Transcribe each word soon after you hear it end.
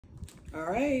All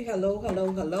right, hello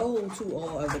to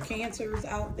all of the Cancers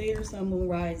out there, Sun, Moon,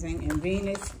 Rising, and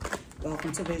Venus.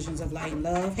 Welcome to Visions of Light and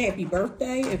Love. Happy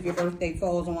birthday if your birthday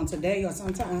falls on today or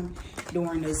sometime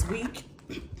during this week.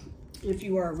 If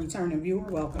you are a returning viewer,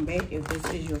 welcome back. If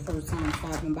this is your first time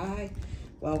stopping by,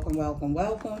 welcome.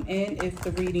 And if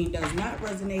the reading does not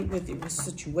resonate with your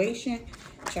situation,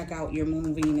 check out your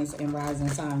Moon, Venus, and Rising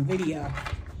sign video.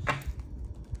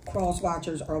 Cross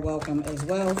watchers are welcome as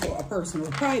well for a personal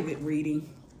private reading.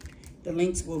 The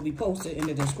links will be posted in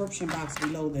the description box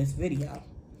below this video.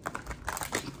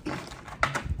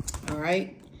 All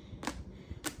right.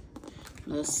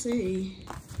 Let's see.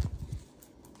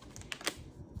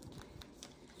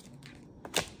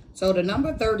 So the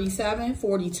number 37,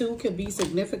 42 could be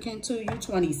significant to you.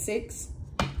 26.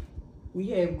 We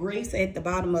have grace at the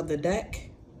bottom of the deck.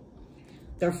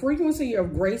 The frequency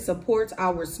of grace supports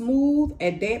our smooth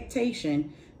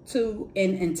adaptation to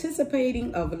and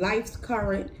anticipating of life's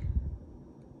currents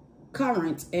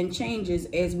and changes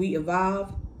as we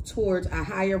evolve towards a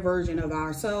higher version of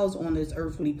ourselves on this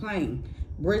earthly plane,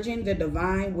 bridging the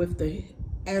divine with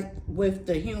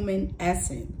the human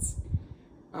essence.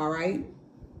 All right.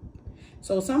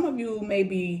 So some of you may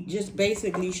be just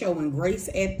basically showing grace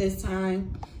at this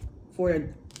time for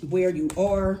where you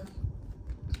are.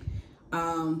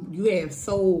 You have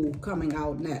soul coming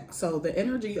out next. So the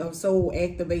energy of soul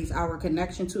activates our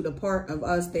connection to the part of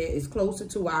us that is closer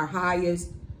to our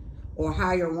highest or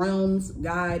higher realms,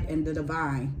 God, and the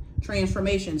divine.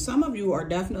 Transformation. Some of you are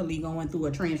definitely going through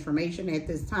a transformation at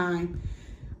this time.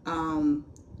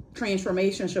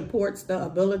 Transformation supports the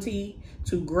ability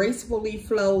to gracefully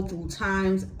flow through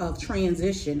times of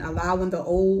transition, allowing the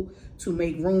old to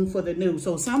make room for the new.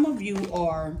 So some of you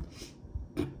are...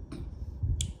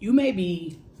 You may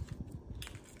be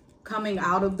coming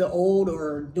out of the old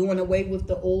or doing away with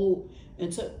the old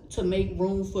and to make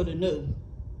room for the new.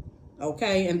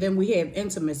 Okay, and then we have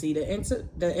intimacy.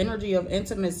 The energy of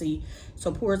intimacy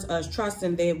supports us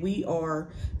trusting that we are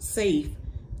safe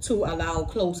to allow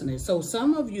closeness. So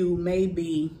some of you may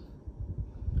be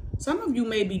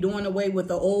doing away with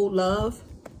the old love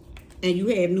and you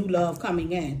have new love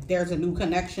coming in. There's a new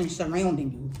connection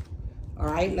surrounding you. All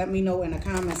right, let me know in the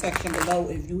comment section below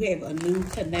if you have a new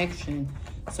connection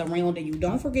surrounding you.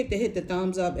 Don't forget to hit the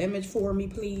thumbs up image for me,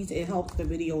 please. It helps the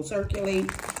video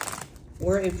circulate.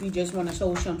 Or if you just want to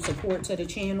show some support to the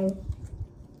channel,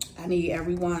 I need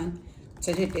everyone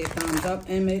to hit that thumbs up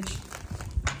image.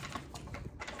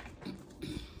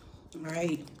 All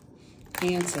right,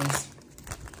 Cancers.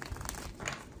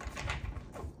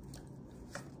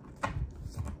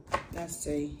 Let's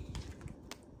see.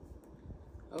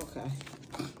 Okay.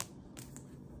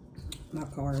 My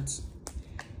cards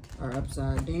are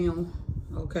upside down.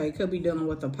 Okay, could be dealing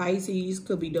with a Pisces,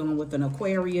 could be dealing with an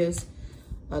Aquarius,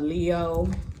 a Leo,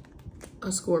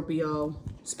 a Scorpio,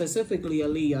 specifically a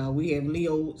Leo. We have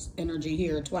Leo's energy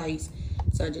here twice.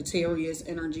 Sagittarius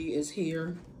energy is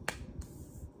here.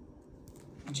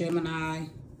 Gemini,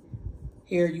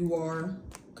 here you are.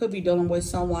 Could be dealing with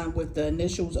someone with the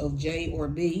initials of J or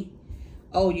B.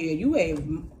 Oh yeah, you have...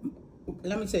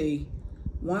 Let me see,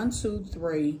 1, 2,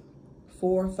 3,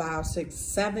 4, 5, 6,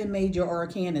 7 major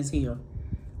arcanas here.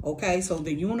 Okay, so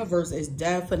the universe is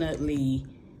definitely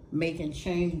making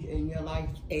change in your life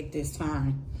at this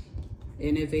time.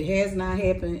 And if it has not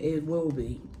happened, it will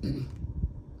be.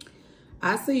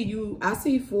 I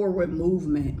see forward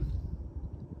movement.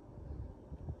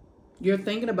 You're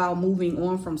thinking about moving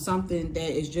on from something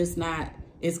that is just not,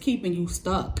 it's keeping you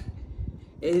stuck.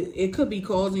 It could be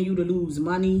causing you to lose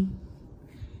money.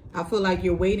 I feel like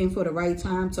you're waiting for the right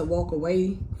time to walk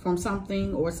away from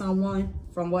something or someone,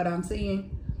 from what I'm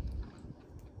seeing.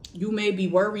 You may be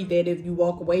worried that if you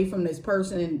walk away from this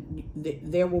person,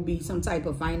 there will be some type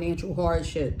of financial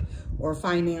hardship or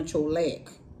financial lack.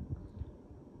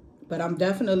 But I'm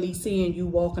definitely seeing you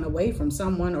walking away from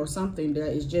someone or something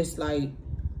that is just like,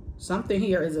 something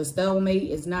here is a stalemate.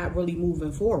 It's not really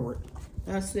moving forward.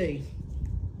 Let's see.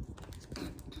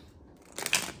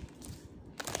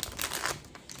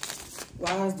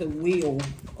 Why is the Wheel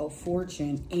of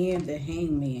Fortune and the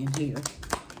Hangman here?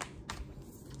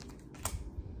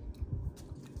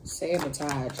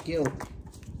 Sabotage, guilt,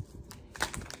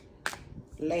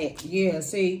 lack. Yeah,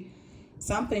 see,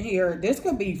 something here. This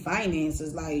could be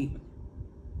finances. Like,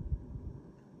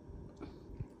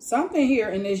 something here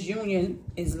in this union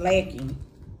is lacking.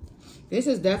 This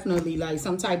is definitely like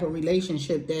some type of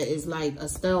relationship that is like a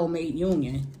stalemate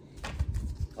union.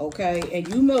 Okay, and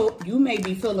you may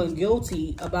be feeling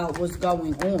guilty about what's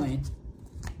going on.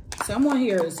 Someone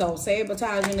here is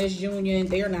self-sabotaging this union.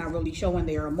 They're not really showing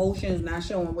their emotions, not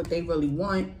showing what they really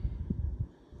want.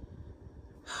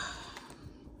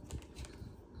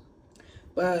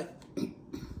 But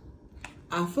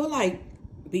I feel like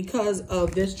because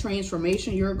of this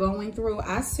transformation you're going through,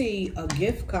 I see a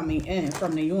gift coming in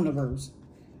from the universe.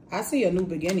 I see a new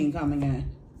beginning coming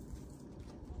in.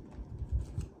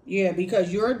 Yeah,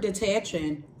 because you're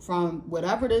detaching from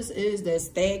whatever this is that's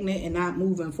stagnant and not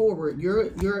moving forward.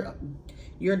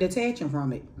 You're detaching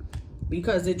from it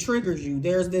because it triggers you.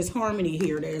 There's this harmony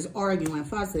here. There's arguing,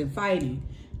 fussing, fighting.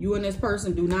 You and this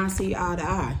person do not see eye to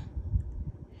eye.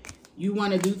 You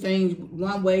want to do things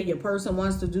one way. Your person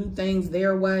wants to do things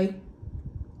their way.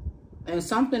 And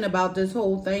something about this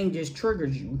whole thing just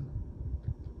triggers you.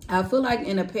 I feel like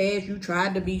in the past you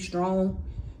tried to be strong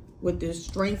with this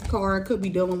strength card. Could be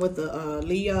dealing with the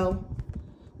Leo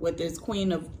with this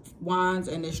Queen of Wands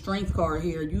and this strength card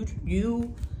here.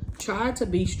 You tried to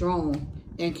be strong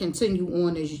and continue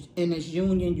on in this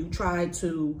union. You tried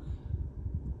to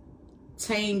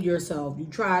tame yourself. You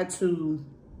tried to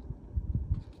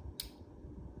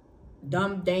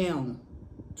dumb down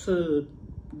to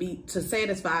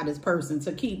satisfy this person,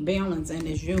 to keep balance in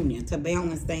this union, to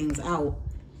balance things out.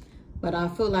 But I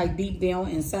feel like deep down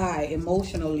inside,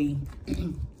 emotionally,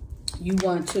 you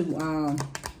want to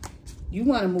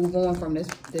move on from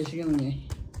this union.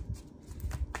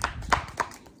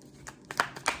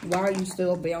 Why are you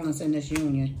still balancing this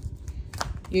union?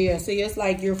 Yeah, see, it's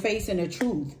like you're facing the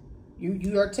truth.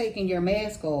 You are taking your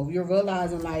mask off. You're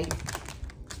realizing, like,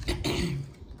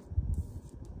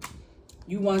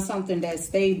 you want something that's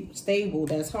stable,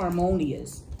 that's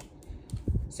harmonious.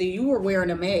 See, you were wearing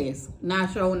a mask,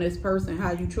 not showing this person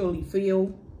how you truly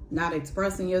feel, not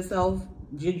expressing yourself.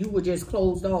 You were just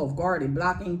closed off, guarded,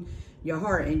 blocking your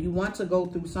heart. And you want to go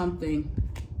through something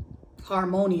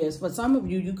harmonious. For some of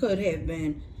you, you could have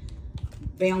been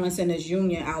balancing this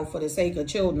union out for the sake of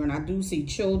children. I do see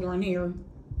children here.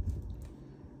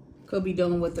 Could be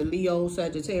dealing with the Leo,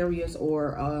 Sagittarius,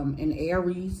 or an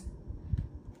Aries.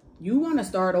 You want to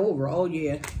start over. Oh,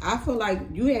 yeah. I feel like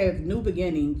you have new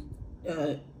beginnings.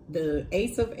 The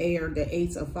Ace of Air, the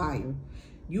Ace of Fire.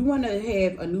 You want to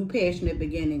have a new passionate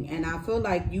beginning. And I feel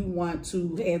like you want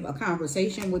to have a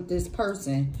conversation with this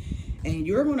person. And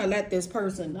you're going to let this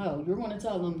person know. You're going to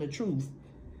tell them the truth.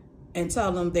 And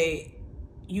tell them that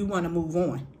you want to move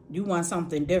on. You want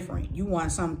something different. You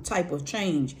want some type of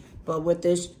change. But with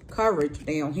this courage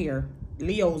down here,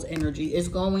 Leo's energy, is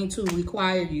going to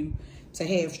require you to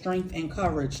have strength and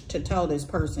courage to tell this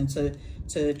person,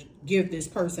 to give this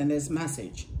person this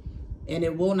message. And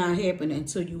it will not happen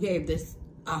until you have this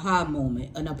aha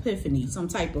moment, an epiphany, some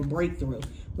type of breakthrough,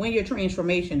 when your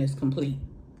transformation is complete.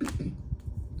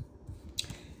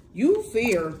 You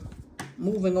fear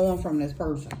moving on from this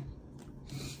person.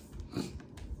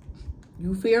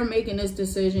 You fear making this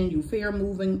decision. You fear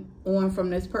moving on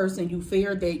from this person. You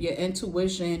fear that your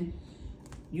intuition,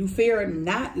 you fear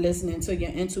not listening to your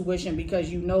intuition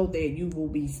because you know that you will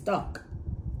be stuck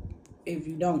if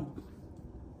you don't.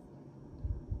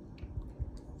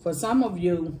 For some of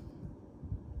you,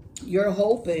 you're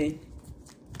hoping.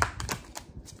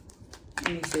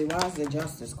 Let me see, why is the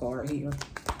Justice card here?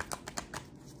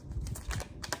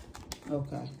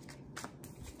 Okay.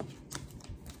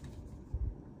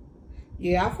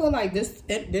 Yeah, I feel like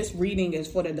this reading is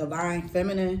for the Divine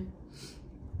Feminine.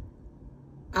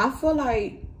 I feel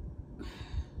like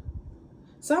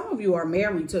some of you are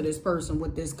married to this person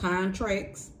with this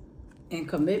contracts and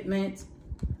commitments.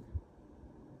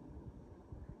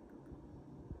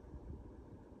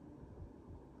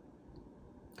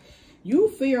 You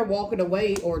fear walking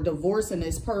away or divorcing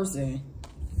this person.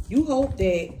 You hope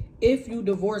that if you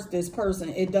divorce this person,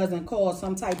 it doesn't cause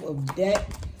some type of debt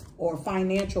or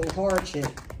financial hardship.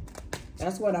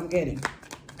 That's what I'm getting.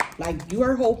 Like,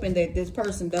 you're hoping that this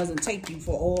person doesn't take you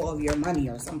for all of your money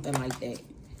or something like that.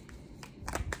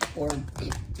 Or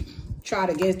try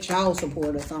to get child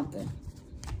support or something.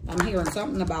 I'm hearing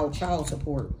something about child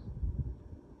support.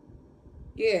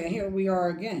 Yeah, here we are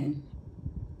again.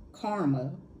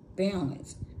 Karma,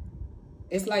 balance.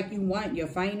 It's like you want your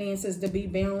finances to be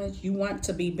balanced. You want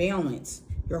to be balanced.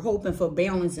 You're hoping for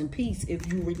balance and peace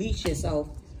if you release yourself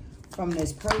from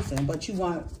this person. But you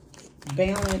want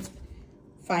balance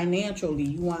financially.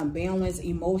 You want balance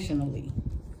emotionally.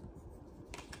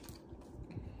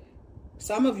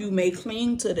 Some of you may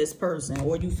cling to this person,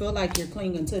 or you feel like you're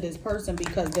clinging to this person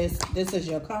because this is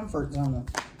your comfort zone.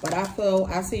 But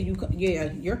I see you,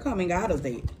 yeah, you're coming out of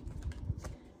it.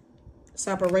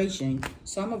 Separation.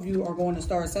 Some of you are going to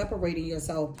start separating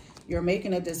yourself. You're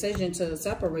making a decision to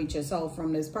separate yourself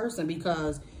from this person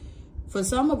because for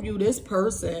some of you, this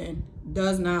person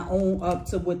does not own up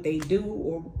to what they do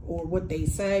or what they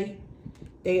say.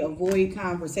 They avoid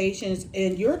conversations.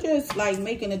 And you're just like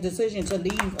making a decision to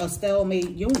leave a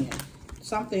stalemate union.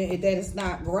 Something that is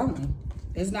not growing.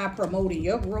 It's not promoting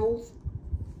your growth.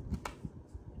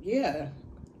 Yeah.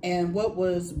 And what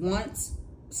was once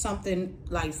something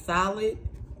like solid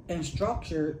and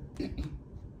structured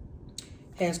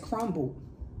has crumbled.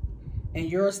 And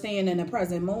you're staying in the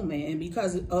present moment. And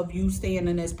because of you staying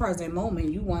in this present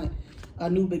moment, you want a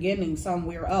new beginning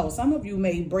somewhere else. Some of you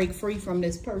may break free from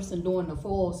this person during the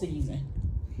fall season.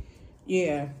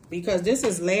 Yeah, because this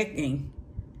is lacking.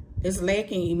 It's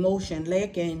lacking emotion,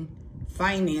 lacking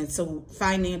finance, so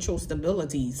financial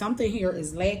stability. Something here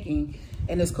is lacking,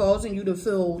 and it's causing you to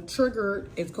feel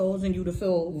triggered. It's causing you to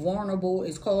feel vulnerable.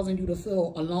 It's causing you to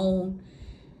feel alone.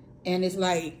 And it's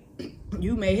like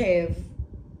you may have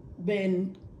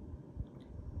been...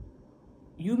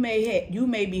 You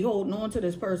may be holding on to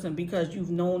this person because you've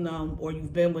known them or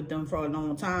you've been with them for a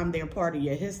long time. They're part of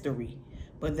your history,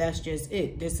 but that's just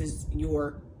it. This is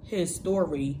his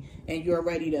story, and you're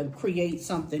ready to create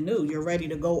something new. You're ready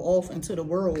to go off into the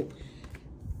world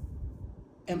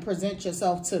and present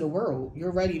yourself to the world.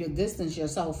 You're ready to distance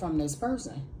yourself from this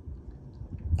person.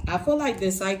 I feel like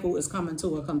this cycle is coming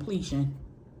to a completion.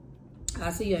 I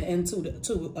see an end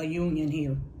to a union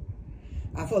here.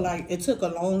 I feel like it took a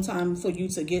long time for you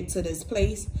to get to this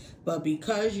place, but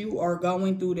because you are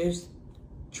going through this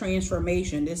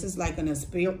transformation, this is like a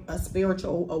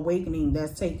spiritual awakening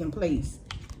that's taking place.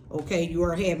 Okay, you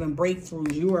are having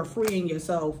breakthroughs. You are freeing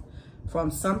yourself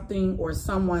from something or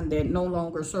someone that no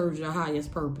longer serves your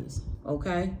highest purpose.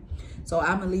 Okay, so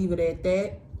I'm gonna leave it at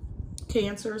that.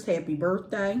 Cancers, happy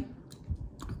birthday.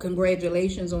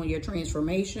 Congratulations on your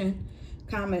transformation.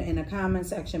 Comment in the comment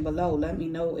section below. Let me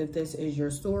know if this is your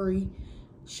story.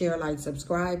 Share, like,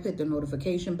 subscribe, hit the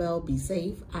notification bell. Be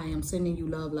safe. I am sending you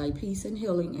love, light, peace, and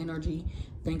healing energy.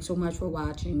 Thanks so much for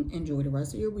watching. Enjoy the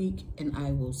rest of your week, and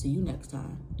I will see you next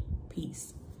time.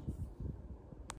 Peace.